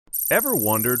Ever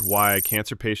wondered why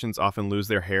cancer patients often lose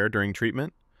their hair during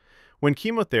treatment? When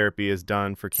chemotherapy is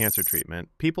done for cancer treatment,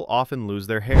 people often lose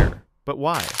their hair. But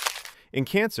why? In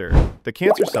cancer, the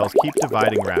cancer cells keep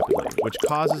dividing rapidly, which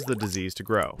causes the disease to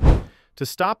grow. To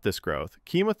stop this growth,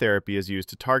 chemotherapy is used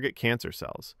to target cancer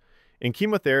cells. In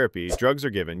chemotherapy, drugs are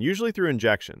given, usually through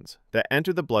injections, that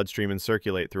enter the bloodstream and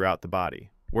circulate throughout the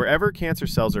body. Wherever cancer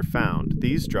cells are found,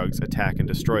 these drugs attack and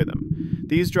destroy them.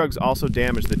 These drugs also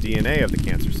damage the DNA of the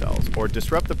cancer cells or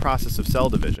disrupt the process of cell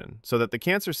division so that the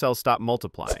cancer cells stop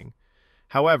multiplying.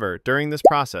 However, during this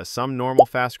process, some normal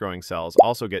fast-growing cells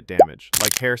also get damaged,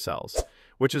 like hair cells,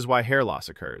 which is why hair loss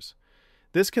occurs.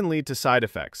 This can lead to side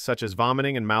effects such as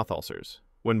vomiting and mouth ulcers.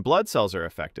 When blood cells are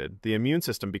affected, the immune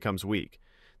system becomes weak.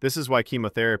 This is why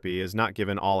chemotherapy is not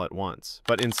given all at once,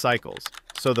 but in cycles,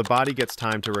 so the body gets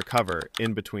time to recover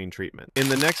in between treatment. In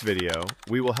the next video,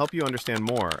 we will help you understand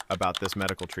more about this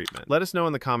medical treatment. Let us know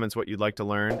in the comments what you'd like to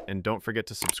learn, and don't forget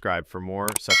to subscribe for more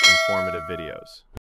such informative videos.